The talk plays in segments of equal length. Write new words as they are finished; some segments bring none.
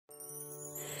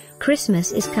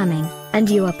Christmas is coming, and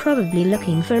you are probably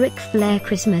looking for Ric Flair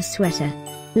Christmas sweater.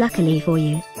 Luckily for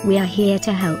you, we are here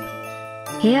to help.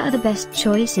 Here are the best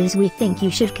choices we think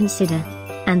you should consider.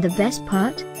 And the best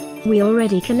part? We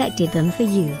already collected them for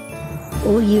you.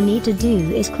 All you need to do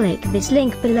is click this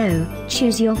link below,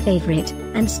 choose your favorite,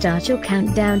 and start your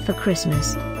countdown for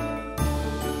Christmas.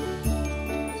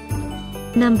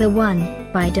 Number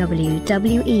 1, by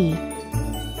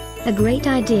WWE. A great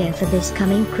idea for this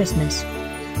coming Christmas.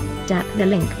 Tap the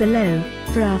link below,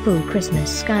 for our full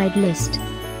Christmas guide list.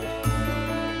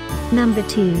 Number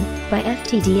 2, by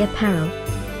FTD Apparel.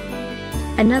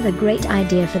 Another great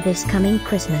idea for this coming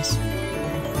Christmas.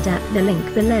 Tap the link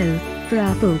below, for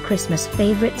our full Christmas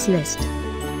favorites list.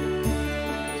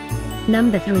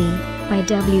 Number 3, by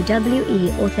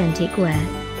WWE Authentic Wear.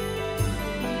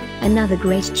 Another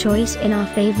great choice in our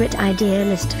favorite idea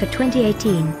list for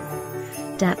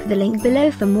 2018. Tap the link below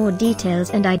for more details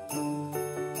and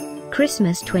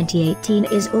Christmas 2018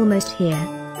 is almost here.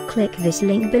 Click this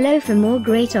link below for more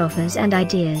great offers and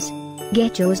ideas.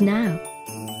 Get yours now.